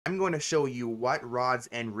I'm going to show you what rods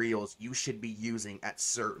and reels you should be using at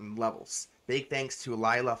certain levels. Big thanks to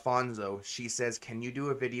Lila Fonzo. She says, can you do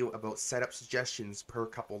a video about setup suggestions per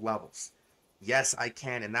couple levels? Yes, I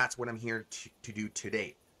can, and that's what I'm here to do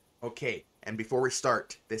today. Okay, and before we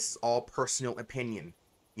start, this is all personal opinion.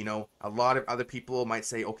 You know, a lot of other people might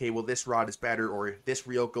say, okay, well, this rod is better, or this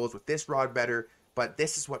reel goes with this rod better, but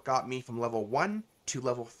this is what got me from level 1 to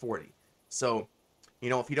level 40. So,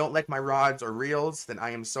 if you don't like my rods or reels, then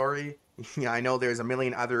I am sorry. Yeah, I know there's a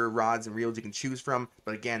million other rods and reels you can choose from,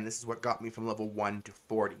 but again, this is what got me from level 1 to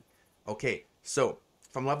 40. Okay, so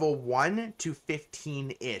from level 1 to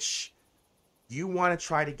 15-ish, you want to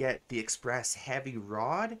try to get the Express Heavy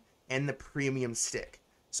Rod and the Premium Stick.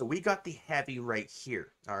 So we got the Heavy right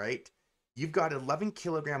here, all right? You've got 11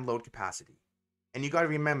 kilogram load capacity. And you got to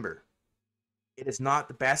remember, it is not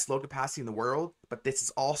the best load capacity in the world, but this is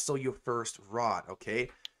also your first rod, okay?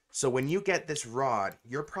 So when you get this rod,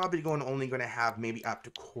 you're probably only going to have maybe up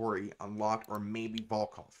to Corey unlocked or maybe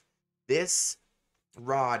Volkov. This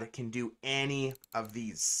rod can do any of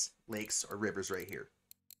these lakes or rivers right here.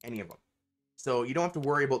 Any of them. So you don't have to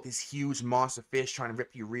worry about these huge monster fish trying to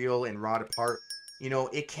rip your reel and rod apart.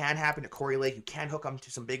 It can happen at Corey Lake. You can hook them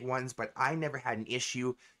to some big ones, but I never had an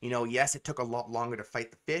issue. Yes, it took a lot longer to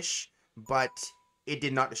fight the fish, but it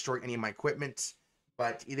did not destroy any of my equipment.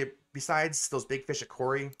 But either besides those big fish at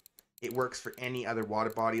Corey, it works for any other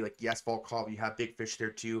water body. Like, yes, Volkov, you have big fish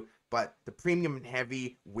there too, but the premium and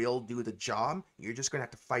heavy will do the job. You're just going to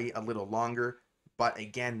have to fight a little longer. But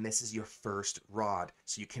again, this is your first rod,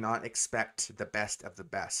 so you cannot expect the best of the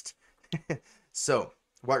best. So,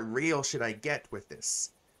 what reel should I get with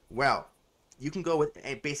this? Well, you can go with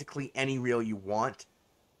basically any reel you want.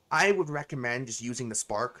 I would recommend just using the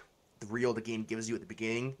Spark, the reel the game gives you at the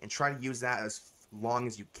beginning, and try to use that as long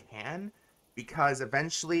as you can, because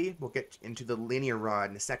eventually we'll get into the linear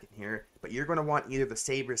rod in a second here, but you're going to want either the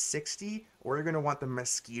Saber 60 or you're going to want the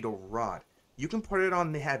Mosquito rod. You can put it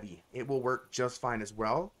on the heavy. It will work just fine as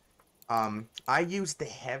well. I use the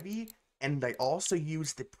heavy, and I also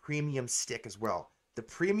use the premium stick as well. The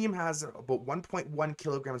premium has about 1.1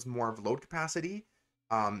 kilograms more of load capacity.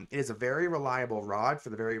 It is a very reliable rod for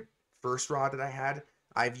the very first rod that I had.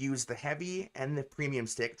 I've used the heavy and the premium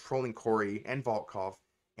stick, trolling Corey and Volkov,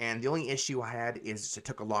 and the only issue I had is it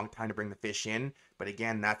took a long time to bring the fish in. But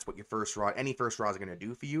again, that's what your first rod, any first rod is going to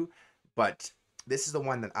do for you. But this is the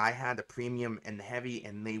one that I had, the premium and the heavy,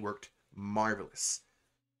 and they worked marvelous.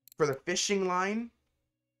 For the fishing line,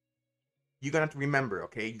 you're going to have to remember,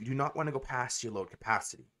 okay, you do not want to go past your load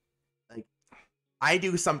capacity. Like, I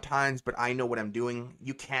do sometimes, but I know what I'm doing.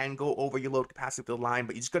 You can go over your load capacity of the line,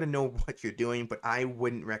 but you just got to know what you're doing. But I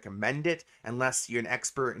wouldn't recommend it unless you're an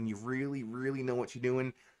expert and you really, really know what you're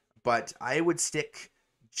doing. But I would stick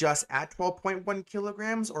just at 12.1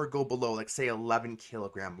 kilograms or go below, like say 11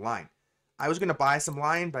 kilogram line. I was gonna buy some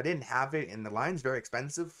line, but I didn't have it, and the line's very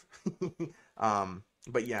expensive.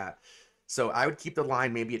 But yeah, so I would keep the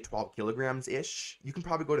line maybe at 12 kilograms ish. You can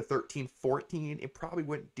probably go to 13, 14. It probably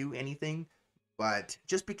wouldn't do anything, but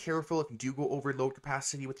just be careful if you do go over load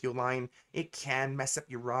capacity with your line. It can mess up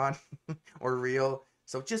your rod or reel,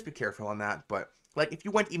 so just be careful on that. But like if you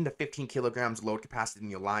went even to 15 kilograms load capacity in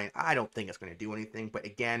your line, I don't think it's going to do anything. But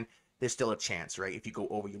again, there's still a chance, right? If you go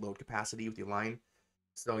over your load capacity with your line.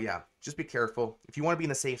 So yeah, just be careful. If you want to be on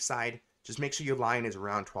the safe side, just make sure your line is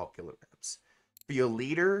around 12 kilograms. For your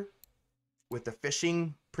leader, with the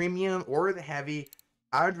fishing premium or the heavy,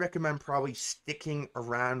 I would recommend probably sticking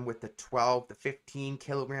around with the 12 to 15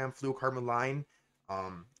 kilogram fluorocarbon line.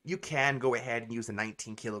 You can go ahead and use the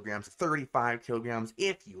 19 kilograms, 35 kilograms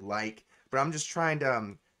if you like, but I'm just trying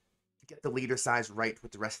to get the leader size right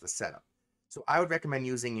with the rest of the setup. So I would recommend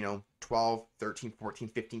using, 12, 13, 14,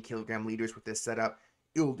 15 kilogram leaders with this setup.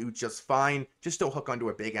 It'll do just fine. Just don't hook onto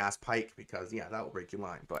a big ass pike because, yeah, that will break your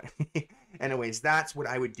line. But anyways, that's what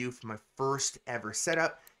I would do for my first ever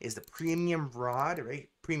setup is the premium rod, right?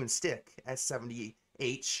 Premium stick,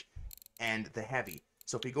 S70H, and the heavy.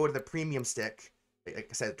 So if you go to the premium stick, like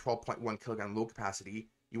I said, 12.1 kilogram low capacity,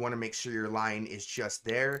 you want to make sure your line is just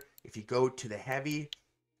there. If you go to the heavy,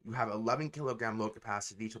 you have 11 kilogram load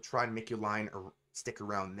capacity, so try to make your line stick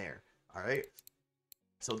around there. All right.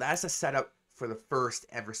 So that's a setup for the first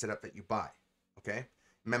ever setup that you buy. Okay.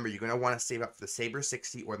 Remember, you're going to want to save up for the Saber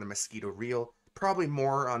 60 or the Mosquito reel. Probably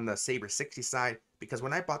more on the Saber 60 side because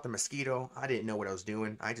when I bought the Mosquito, I didn't know what I was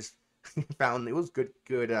doing. I just found it was good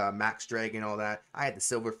max drag and all that. I had the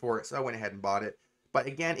silver for it, so I went ahead and bought it. But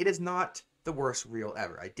again, it is not the worst reel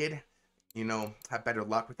ever. I did have better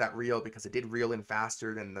luck with that reel because it did reel in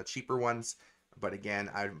faster than the cheaper ones. But again,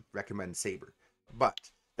 I recommend Saber. But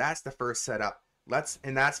that's the first setup.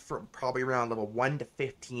 And that's for probably around level 1 to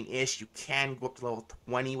 15-ish. You can go up to level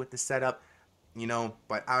 20 with the setup,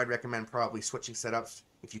 but I would recommend probably switching setups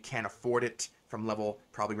if you can't afford it from level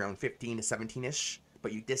probably around 15 to 17-ish.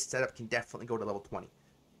 But this setup can definitely go to level 20.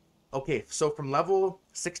 Okay, so from level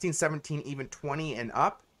 16, 17, even 20 and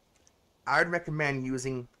up, I would recommend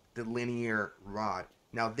using the linear rod.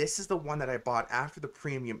 Now, this is the one that I bought after the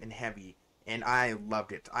premium and heavy, and I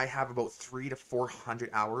loved it. I have about 300 to 400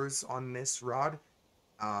 hours on this rod,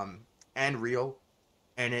 and reel,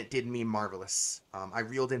 and it did me marvelous. I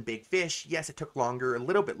reeled in big fish. Yes, it took longer, a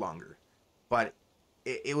little bit longer, but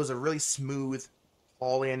it was a really smooth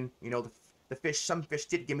haul in. The fish, some fish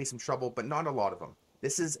did give me some trouble, but not a lot of them.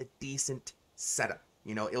 This is a decent setup.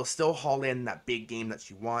 It'll still haul in that big game that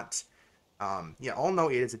you want. Yeah, all know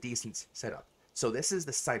it is a decent setup. So this is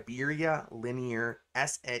the Siberia Linear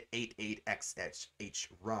S88XH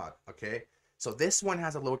rod, okay? So this one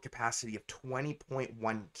has a load capacity of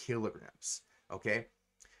 20.1 kilograms, okay?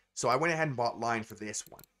 So I went ahead and bought line for this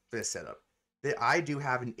one, for this setup. I do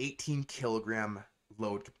have an 18 kilogram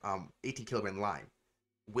load, 18 kilogram line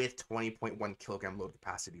with 20.1 kilogram load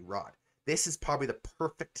capacity rod. This is probably the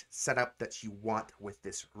perfect setup that you want with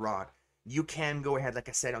this rod. You can go ahead, like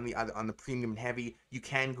I said, on the premium and heavy, you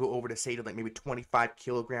can go over to say to like maybe 25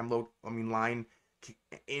 kilogram line.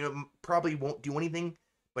 It probably won't do anything,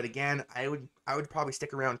 but again, I would probably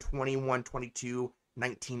stick around 21, 22,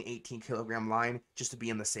 19, 18 kilogram line just to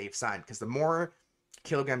be on the safe side, because the more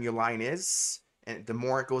kilogram your line is, and the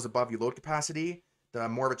more it goes above your load capacity, the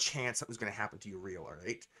more of a chance something's going to happen to your reel, all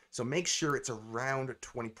right? So make sure it's around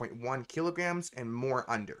 20.1 kilograms and more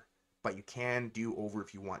under. But you can do over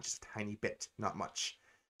if you want, just a tiny bit, not much.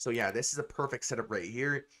 So yeah, this is a perfect setup right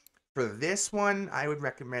here. For this one, I would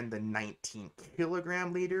recommend the 19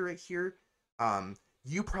 kilogram leader right here.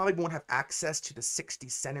 You probably won't have access to the 60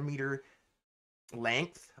 centimeter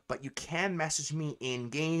length, but you can message me in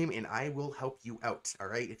game and I will help you out. All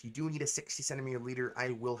right, if you do need a 60 centimeter leader, I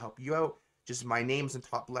will help you out. Just my name's in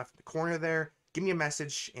top left corner there. Give me a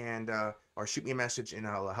message and or shoot me a message and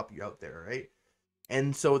I'll help you out there. All right.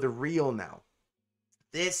 And so the reel now.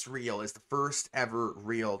 This reel is the first ever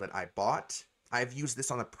reel that I bought. I've used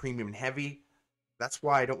this on the premium and heavy. That's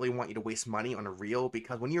why I don't really want you to waste money on a reel,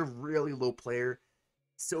 because when you're a really low player,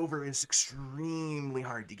 silver is extremely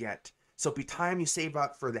hard to get. So by the time you save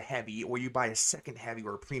up for the heavy, or you buy a second heavy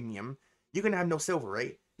or a premium, you're gonna have no silver,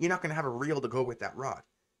 right? You're not gonna have a reel to go with that rod.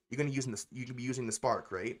 You're gonna be using the spark,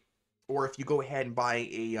 right? Or if you go ahead and buy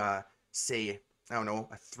a say, I don't know,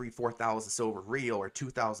 a 4,000 silver reel or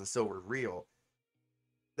 2,000 silver reel,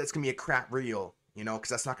 that's gonna be a crap reel, because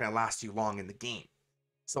that's not gonna last you long in the game.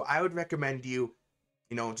 So I would recommend you,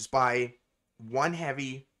 just buy one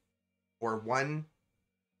heavy or one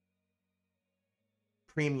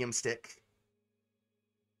premium stick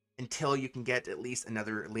until you can get at least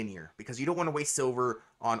another linear, because you don't want to waste silver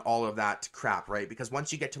on all of that crap, right? Because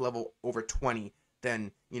once you get to level over 20,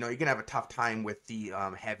 then you're gonna have a tough time with the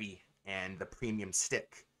heavy and the premium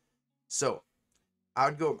stick. So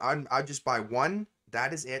I'd just buy one,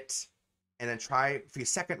 that is it, and then try for your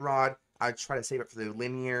second rod. I'd try to save it for the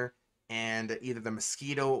linear and either the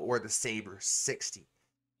Mosquito or the Saber 60.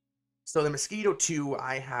 So the Mosquito 2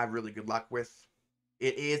 I have really good luck with.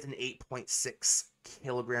 It is an 8.6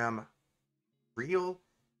 kilogram reel.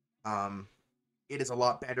 It is a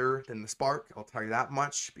lot better than the Spark, I'll tell you that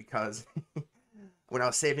much, because when I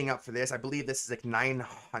was saving up for this, I believe this is like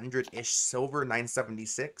 900-ish silver,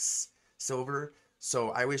 976 silver. So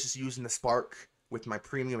I was just using the Spark with my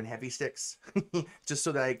premium and heavy sticks, just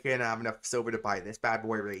so that I can have enough silver to buy this bad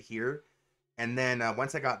boy right here. And then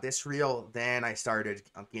once I got this reel, then I started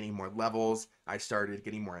getting more levels. I started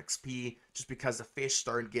getting more XP, just because the fish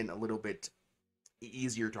started getting a little bit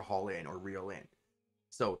easier to haul in or reel in.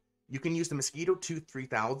 So you can use the Mosquito 2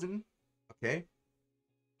 3000, okay?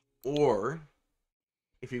 Or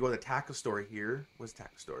if you go to the tackle store here, what's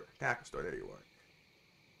tackle store? Tackle store, there you are.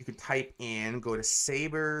 You can type in, go to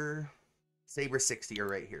Saber 60 are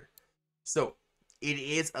right here. So it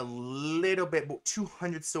is a little bit, about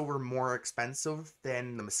 200 silver more expensive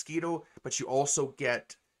than the Mosquito, but you also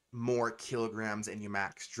get more kilograms in your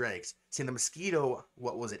max drags. See, in the Mosquito,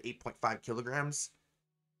 what was it, 8.5 kilograms?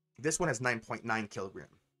 This one has 9.9 kilogram.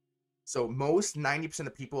 So most 90%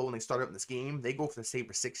 of people, when they start out in this game, they go for the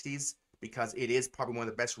Saber 60s, because it is probably one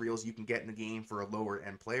of the best reels you can get in the game for a lower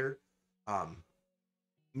end player.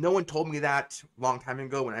 No one told me that a long time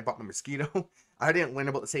ago when I bought my Mosquito. I didn't learn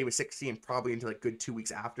about the Saber 60 and probably until like good 2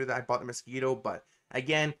 weeks after that I bought the Mosquito. But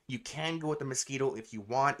again, you can go with the Mosquito if you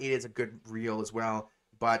want. It is a good reel as well.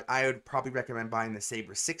 but I would probably recommend buying the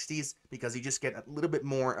Sabre 60s because you just get a little bit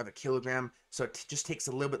more of a kilogram, so it just takes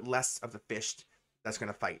a little bit less of the fish that's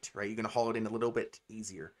going to fight, right? You're going to haul it in a little bit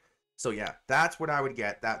easier. So yeah, that's what I would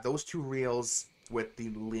get. Those two reels with the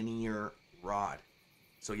linear rod.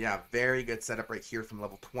 So yeah, very good setup right here from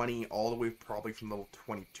level 20 all the way probably from level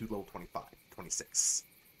 22 to level 25, 26.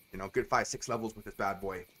 You know, good 5-6 levels with this bad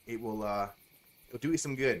boy. It'll do you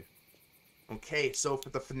some good. Okay, so for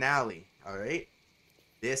the finale, all right?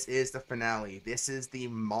 This is the finale. This is the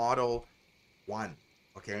Model 1,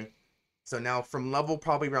 okay? So now from level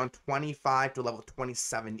probably around 25 to level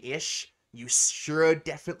 27-ish, you should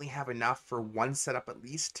definitely have enough for one setup at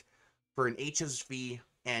least for an HSV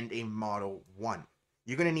and a Model 1.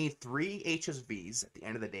 You're going to need 3 HSVs at the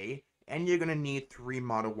end of the day, and you're going to need 3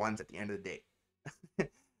 Model 1s at the end of the day.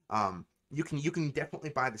 You can definitely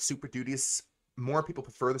buy the Super Duties. More people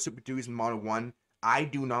prefer the Super Duties in Model 1. I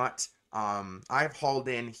do not. I've hauled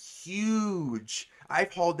in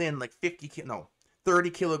I've hauled in like 30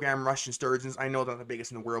 kilogram Russian sturgeons. I know they're the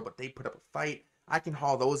biggest in the world, but they put up a fight. I can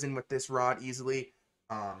haul those in with this rod easily.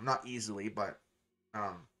 Not easily, but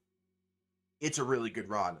it's a really good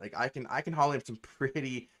rod. Like I can haul in some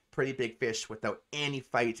pretty big fish without any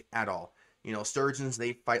fight at all. You know, sturgeons,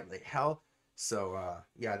 they fight like hell. So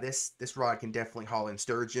yeah, this rod can definitely haul in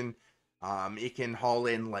sturgeon. It can haul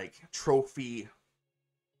in like trophy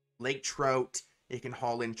lake trout. It can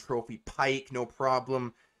haul in trophy pike, no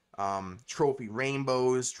problem. Trophy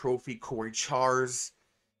rainbows, trophy koi chars.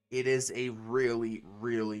 It is a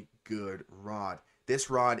really good rod. This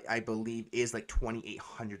rod, I believe, is like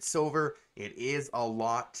 2,800 silver. It is a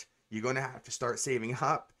lot. You're going to have to start saving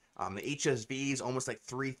up. The HSV is almost like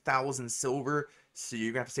 3,000 silver, so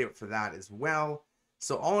you're going to have to save up for that as well.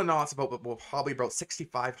 So all in all, it's probably about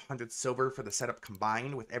 6,500 silver for the setup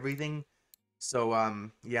combined with everything. So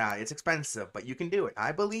yeah, it's expensive, but you can do it.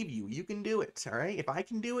 I believe you. You can do it. All right. If I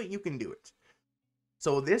can do it, you can do it.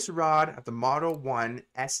 So this rod of the Model 1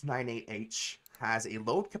 S98H has a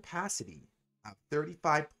load capacity of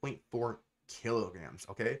 35.4 kilograms,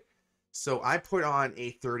 okay? So I put on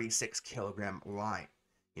a 36 kilogram line.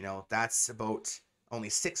 You know, that's about only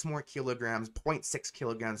 6 more kilograms, 0.6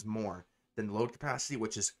 kilograms more than the load capacity,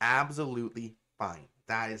 which is absolutely fine.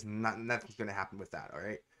 That is nothing's going to happen with that, all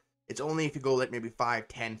right? It's only if you go like maybe 5,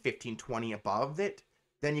 10, 15, 20 above it,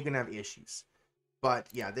 then you're going to have issues. But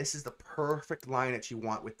yeah, this is the perfect line that you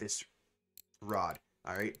want with this rod.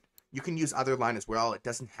 All right. You can use other line as well. It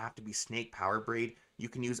doesn't have to be snake power braid. You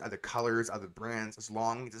can use other colors, other brands, as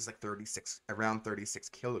long as it's like around 36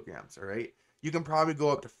 kilograms. All right. You can probably go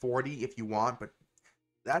up to 40 if you want, but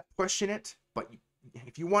that's pushing it. But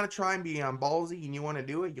if you want to try and be ballsy and you want to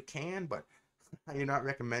do it, you can, but I do not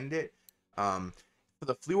recommend it. For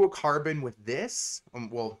the fluorocarbon with this,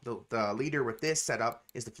 well, the leader with this setup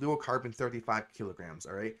is the fluorocarbon 35 kilograms,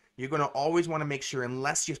 all right? You're going to always want to make sure,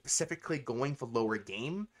 unless you're specifically going for lower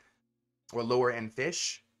game or lower end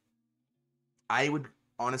fish, I would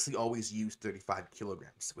honestly always use 35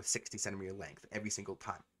 kilograms with 60 centimeter length every single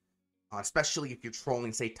time. Especially if you're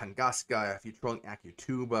trolling, say, Tunguska, if you're trolling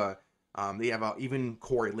Accutuba, they have even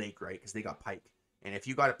Quarry Lake, right? Because they got pike. And if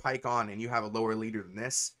you got a pike on and you have a lower leader than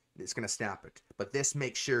this, it's going to snap it. But this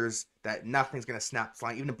makes sure that nothing's going to snap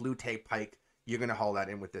flying. Even a blue tag pike, you're going to haul that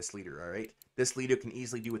in with this leader, all right? This leader can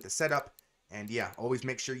easily do with the setup. And yeah, always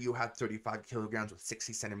make sure you have 35 kilograms with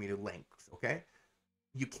 60 centimeter length, okay?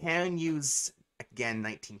 You can use, again,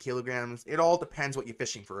 19 kilograms. It all depends what you're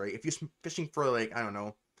fishing for, right? If you're fishing for, like, I don't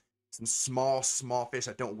know, some small fish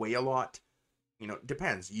that don't weigh a lot, you know, it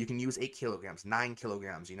depends. You can use 8 kilograms, 9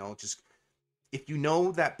 kilograms, you know, just if you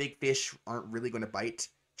know that big fish aren't really going to bite,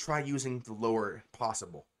 try using the lower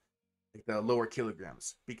possible, like the lower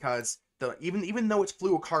kilograms, because even though it's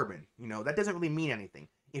fluorocarbon, you know, that doesn't really mean anything.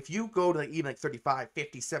 If you go to like even like 35,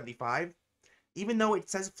 50, 75, even though it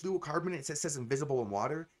says fluorocarbon, it says invisible in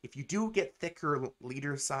water, if you do get thicker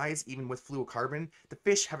leader size, even with fluorocarbon, the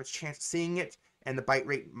fish have a chance of seeing it, and the bite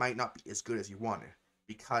rate might not be as good as you wanted.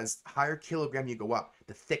 Because higher kilogram you go up,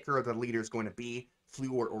 the thicker the leader is going to be,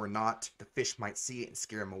 fluor or not, the fish might see it and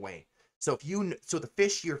scare them away. So the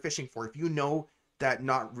fish you're fishing for, if you know that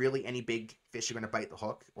not really any big fish are going to bite the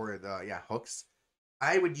hook or the hooks,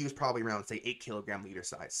 I would use probably around say 8 kilogram leader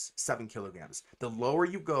size, 7 kilograms. The lower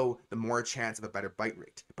you go, the more chance of a better bite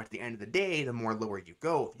rate. But at the end of the day, the more lower you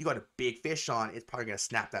go, if you got a big fish on, it's probably going to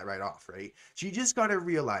snap that right off, right? So you just got to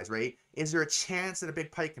realize, right? Is there a chance that a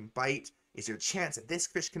big pike can bite? Is there a chance that this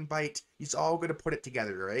fish can bite? You're all going to put it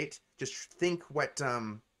together, right? Just think what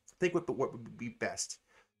would be best.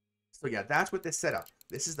 So yeah, that's what this setup.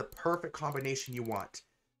 This is the perfect combination you want.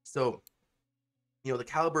 So You know, the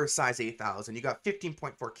caliber is size 8,000. You got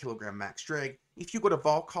 15.4 kilogram max drag. If you go to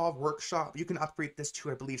Volkov Workshop, you can upgrade this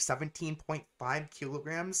to, I believe, 17.5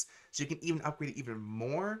 kilograms. So you can even upgrade it even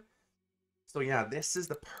more. So yeah, this is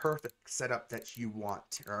the perfect setup that you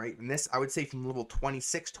want, all right? And this, I would say from level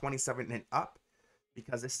 26, 27 and up,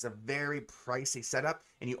 because this is a very pricey setup,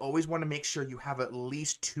 and you always want to make sure you have at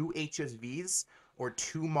least 2 HSVs or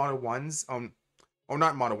 2 Model 1s, or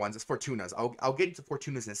not Model 1s, it's Fortunas. I'll get into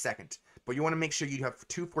Fortunas in a second, but you want to make sure you have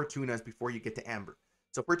 2 Fortunas before you get to Amber.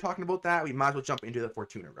 So if we're talking about that, we might as well jump into the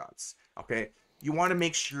Fortuna rods, okay? You want to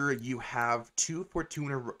make sure you have 2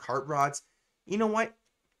 Fortuna cart rods. You know what?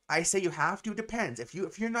 I say you have to. Depends. If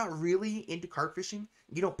you're not really into carp fishing,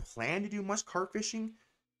 you don't plan to do much carp fishing,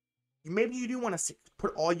 maybe you do want to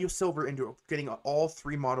put all your silver into getting all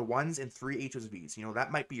 3 Model 1s and 3 HSVs. You know,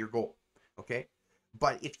 that might be your goal. Okay?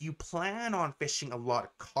 But if you plan on fishing a lot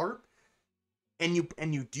of carp, and you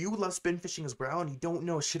do love spin fishing as well, and you don't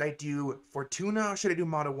know, should I do Fortuna or should I do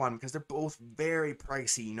Model 1? Because they're both very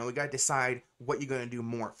pricey. You know, you got to decide what you're going to do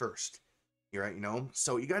more first. You're right, you know?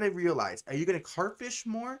 So you got to realize, are you going to carp fish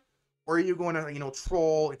more? Or are you going to, you know,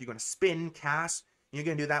 troll? If you're going to spin, cast, you're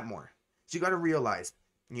going to do that more. So you got to realize,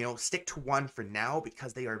 you know, stick to one for now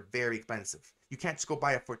because they are very expensive. You can't just go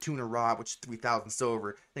buy a Fortuna rod, which is 3,000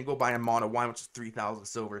 silver, then go buy a Model 1, which is 3,000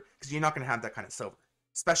 silver, because you're not going to have that kind of silver.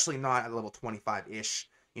 Especially not at level 25-ish,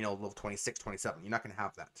 you know, level 26, 27. You're not going to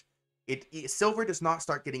have that. Silver does not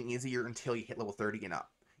start getting easier until you hit level 30 and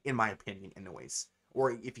up, in my opinion, anyways.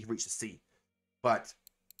 Or if you reach the sea. But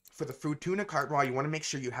for the Fortuna cart rod, you want to make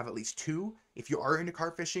sure you have at least 2. If you are into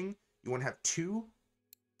carp fishing, you want to have 2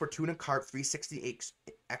 Fortuna Carp 360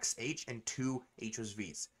 XH and 2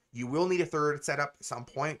 HSVs. You will need a third setup at some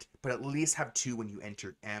point, but at least have 2 when you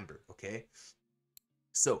enter Amber, okay?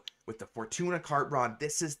 So with the Fortuna cart rod,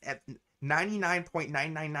 this is at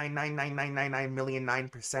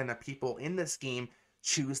 99.999999999% of people in this game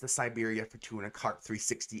choose the Siberia Fortuna Carp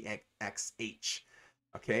 360 XH.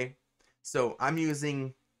 Okay, so I'm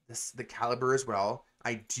using the caliber as well.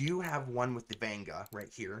 I do have one with the Vanga right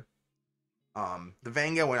here. The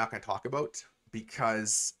Vanga we're not going to talk about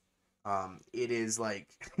because it is like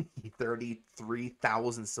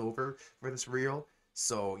 33,000 silver for this reel.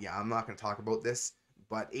 So yeah, I'm not going to talk about this.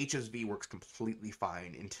 But HSV works completely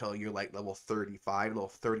fine until you're like level 35,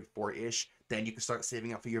 level 34-ish. Then you can start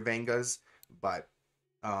saving up for your Vangas. But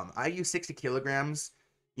I use 60 kilograms.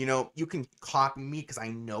 You know, you can copy me because I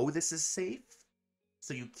know this is safe.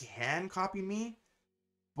 So you can copy me.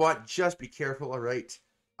 But just be careful, alright?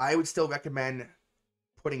 I would still recommend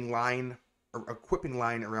putting line or equipping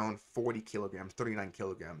line around 40 kilograms, 39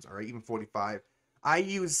 kilograms, alright? Even 45. I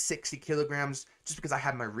use 60 kilograms just because I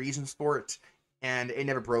have my reasons for it. And it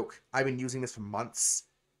never broke. I've been using this for months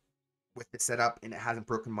with the setup, and it hasn't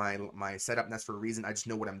broken my setup, and that's for a reason. I just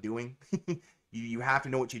know what I'm doing. you have to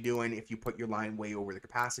know what you're doing if you put your line way over the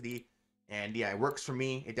capacity. And yeah, it works for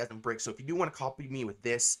me. It doesn't break. So if you do want to copy me with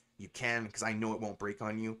this, you can, because I know it won't break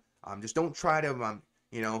on you. Just don't try to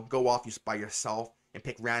you know, go off by yourself and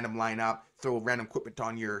pick random line up, throw random equipment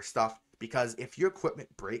on your stuff, because if your equipment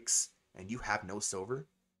breaks and you have no silver,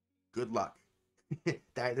 good luck.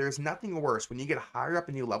 There's nothing worse when you get higher up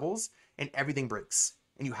in your levels and everything breaks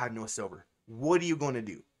and you have no silver. What are you going to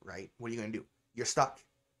do, right? What are you going to do? You're stuck.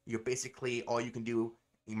 You're basically, all you can do,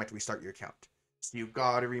 you might restart your account. So you've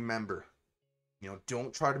got to remember, you know,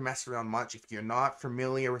 don't try to mess around much. If you're not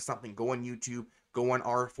familiar with something, go on YouTube, go on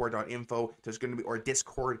r4.info. There's going to be, or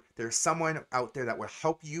Discord. There's someone out there that will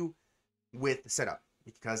help you with the setup,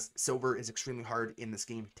 because silver is extremely hard in this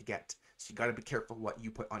game to get. So you got to be careful what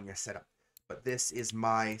you put on your setup. But this is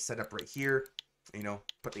my setup right here. You know,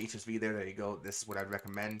 put the HSV there. There you go. This is what I'd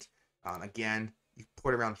recommend. Again, you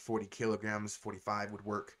put around 40 kilograms. 45 would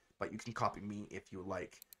work, but you can copy me if you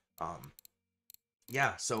like.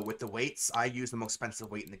 Yeah, so with the weights, I use the most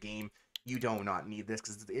expensive weight in the game. You do not need this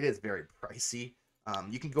because it is very pricey.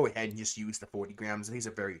 You can go ahead and just use the 40 grams. These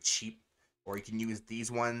are very cheap. Or you can use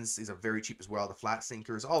these ones. These are very cheap as well. The flat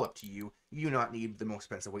sinkers, all up to you. You do not need the most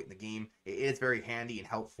expensive weight in the game. It is very handy and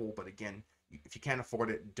helpful, but again, if you can't afford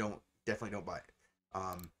it, definitely don't buy it.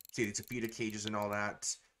 See, it's a feeder cages and all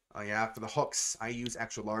that. Yeah, for the hooks, I use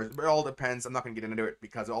extra large, but it all depends. I'm not going to get into it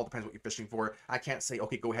because it all depends what you're fishing for. I can't say,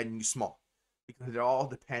 okay, go ahead and use small, because it all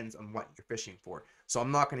depends on what you're fishing for. So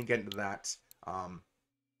I'm not going to get into that.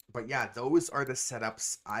 But yeah, those are the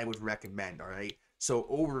setups I would recommend, all right? So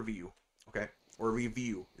overview, okay? Or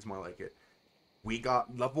review is more like it. We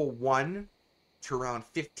got level 1 to around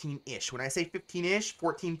 15-ish. When I say 15-ish,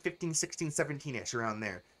 14, 15, 16, 17-ish, around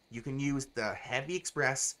there. You can use the Heavy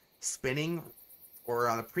Express spinning or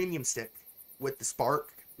on a premium stick with the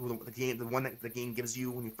Spark the one that the game gives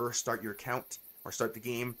you when you first start your account or start the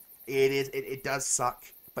game. It does suck,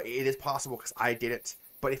 but it is possible because I did it.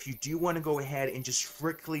 But if you do want to go ahead and just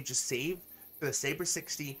strictly just save for the Saber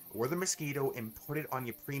 60 or the Mosquito and put it on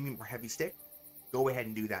your premium or heavy stick, go ahead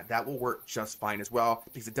and do that. That will work just fine as well,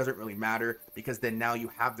 because it doesn't really matter, because then now you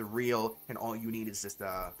have the reel and all you need is just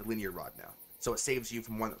the linear rod now. So it saves you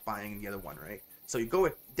from buying the other one, right? So you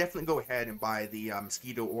definitely go ahead and buy the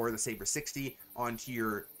Mosquito or the Saber 60 onto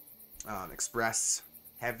your Express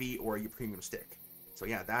heavy or your premium stick. So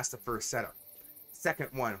yeah, that's the first setup. Second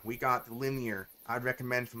one, we got the linear. I'd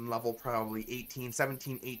recommend from level probably 18,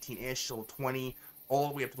 17, 18-ish, level 20, all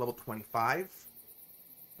the way up to level 25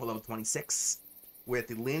 or level 26 with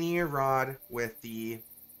the linear rod with the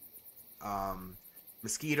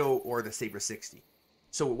Mosquito or the Saber 60.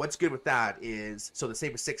 So what's good with that is, so the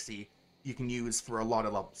Saber 60 you can use for a lot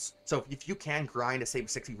of levels. So if you can grind a Saber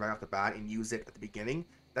 60 right off the bat and use it at the beginning,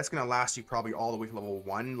 that's going to last you probably all the way to level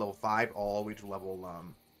 1, level 5, all the way to level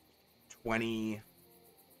 20,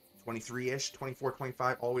 23-ish, 24,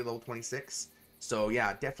 25, all the way to level 26. So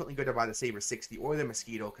yeah, definitely good to buy the Saber 60 or the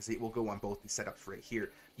Mosquito, because it will go on both these setups right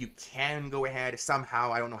here. You can go ahead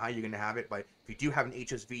somehow, I don't know how you're going to have it, but if you do have an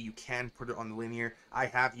HSV, you can put it on the linear. I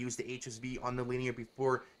have used the HSV on the linear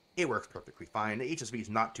before. It works perfectly fine. The HSV is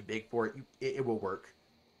not too big for it. It will work.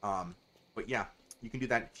 But yeah, you can do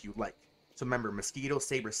that if you like. So remember, Mosquito,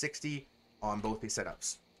 Saber 60 on both these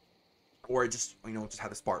setups. Or just, just have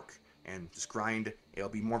the spark and just grind. It'll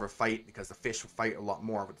be more of a fight because the fish will fight a lot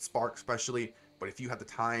more with the spark especially. But if you have the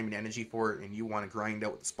time and energy for it and you want to grind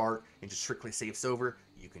out with the spark and just strictly save silver,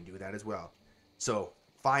 you can do that as well. So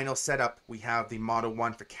final setup, we have the Model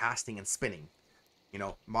 1 for casting and spinning.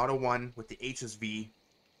 Model 1 with the HSV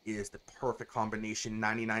is the perfect combination.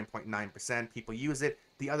 99.9% people use it.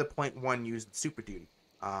 The other 0.1 use the Super Duty.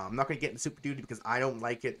 I'm not going to get into Super Duty because I don't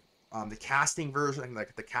like it. The casting version,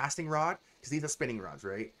 like the casting rod, because these are spinning rods,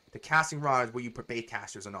 right? The casting rod is where you put bait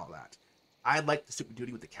casters and all that. I like the Super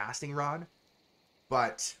Duty with the casting rod,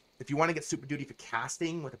 but if you want to get Super Duty for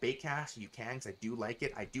casting with a bait caster, you can, because I do like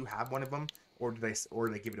it. I do have one of them, or did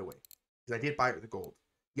I give it away? Because I did buy it with the gold.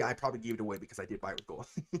 Yeah, I probably gave it away because I did buy it with gold.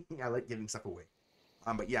 I like giving stuff away.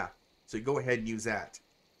 But yeah, so you go ahead and use that.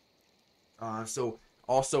 So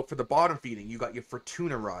also for the bottom feeding, you got your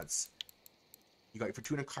Fortuna rods. You got your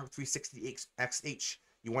Fortuna Carp 360 XH.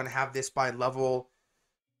 You want to have this by level,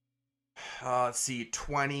 let's see,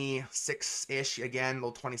 26-ish, again,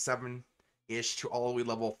 level 27-ish to all the way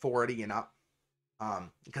level 40 and up.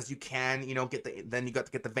 Because you can, then you got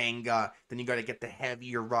to get the Vanga, then you got to get the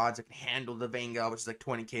heavier rods that can handle the Vanga, which is like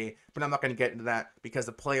 20k. But I'm not going to get into that because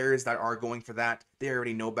the players that are going for that, they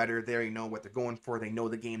already know better. They already know what they're going for. They know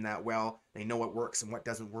the game that well. They know what works and what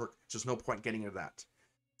doesn't work. So there's no point getting into that.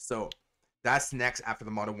 So that's next after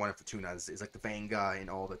the Model 1 Fortunas is like the Vanga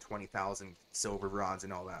and all the 20,000 silver rods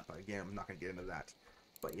and all that. But again, I'm not going to get into that.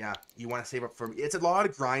 But yeah, you want to save up for, it's a lot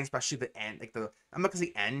of grind, especially the end, like I'm not going to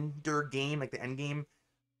say ender game, like the end game,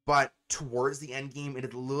 but towards the end game, it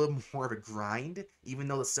is a little more of a grind, even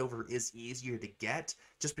though the silver is easier to get,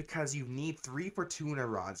 just because you need 3 Fortuna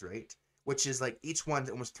rods, right? Which is like, each one's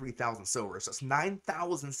almost 3,000 silver, so it's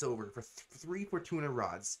 9,000 silver for 3 Fortuna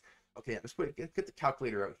rods. Okay, let's get the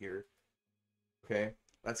calculator out here. Okay,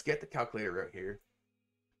 let's get the calculator out here.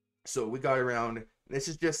 So we got around, this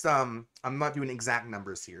is just, I'm not doing exact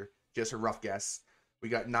numbers here, just a rough guess. We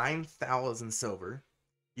got 9,000 silver.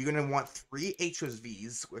 You're going to want 3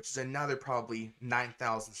 HSVs, which is another probably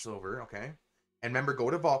 9,000 silver, okay? And remember,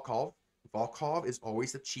 go to Volkov. Volkov is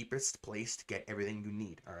always the cheapest place to get everything you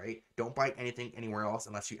need, all right? Don't buy anything anywhere else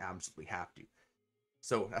unless you absolutely have to.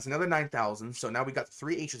 So that's another 9,000. So now we got the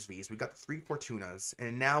 3 HSVs, we got the 3 Fortunas,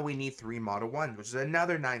 and now we need 3 Model 1s, which is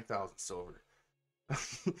another 9,000 silver.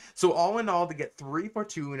 So all in all, to get 3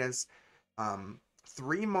 Fortunas,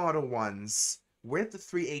 3 Model 1s with the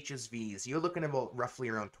 3 HSVs, you're looking at about roughly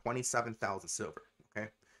around 27,000 silver. Okay,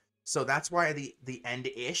 so that's why the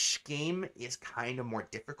end-ish game is kind of more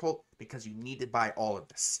difficult, because you need to buy all of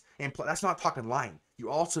this. And that's not talking line. You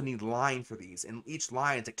also need line for these, and each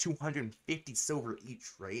line is like 250 silver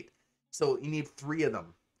each, right? So you need 3 of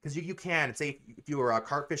them, because you can say if you were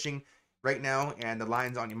carp fishing right now and the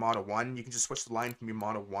line's on your Model 1, you can just switch the line from your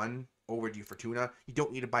Model 1 over to your Fortuna. You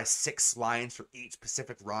don't need to buy 6 lines for each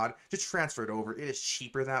specific rod. Just transfer it over. It is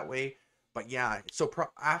cheaper that way. But yeah, so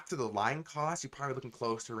after the line cost, you're probably looking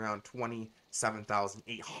close to around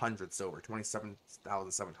 27,800 silver,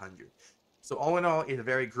 27,700. So all in all, it's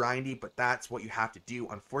very grindy, but that's what you have to do.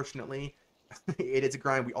 Unfortunately, it is a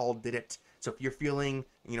grind. We all did it. So if you're feeling,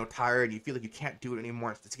 tired, you feel like you can't do it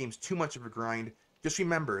anymore, this game's too much of a grind, just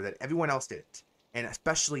remember that everyone else did it. and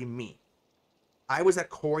especially me. I was at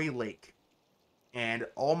Quarry Lake, and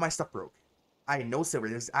all my stuff broke. I had no silver.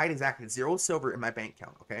 I had exactly 0 silver in my bank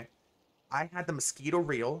account, okay? I had the mosquito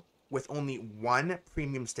reel with only one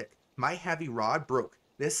premium stick. My heavy rod broke.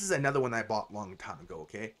 This is another one I bought a long time ago,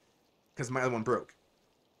 okay? Because my other one broke.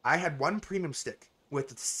 I had one premium stick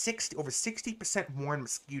with over 60% worn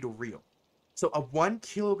mosquito reel. So a 1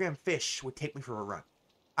 kilogram fish would take me for a run.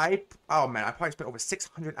 Oh man, I probably spent over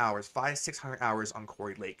 600 hours, 600 hours on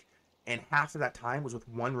Quarry Lake, and half of that time was with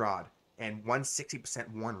one rod and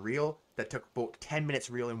 160% worn reel that took about 10 minutes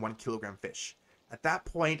reeling 1 kilogram fish. At that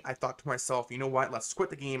point, I thought to myself, you know what? Let's quit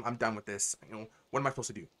the game. I'm done with this. What am I supposed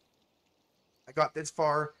to do? I got this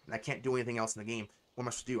far and I can't do anything else in the game. What am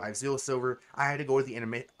I supposed to do? I have 0 silver. I had to go to the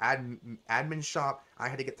admin shop. I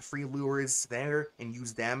had to get the free lures there and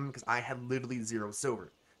use them because I had literally 0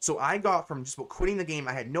 silver. So I got from just about quitting the game.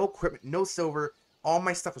 I had no equipment, no silver. All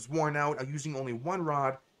my stuff was worn out. I'm using only one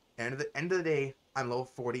rod. And at the end of the day, I'm level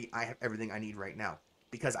 40. I have everything I need right now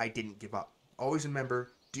because I didn't give up. Always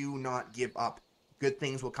remember, do not give up. Good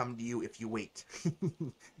things will come to you if you wait.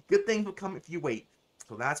 Good things will come if you wait.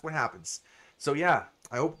 So that's what happens. So yeah,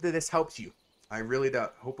 I hope that this helps you. I really do.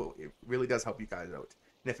 Hope it really does help you guys out.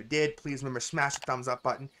 And if it did, please remember, smash the thumbs up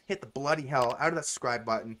button, hit the bloody hell out of that subscribe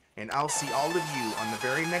button, and I'll see all of you on the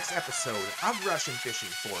very next episode of Russian Fishing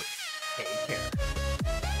Fork. Take care.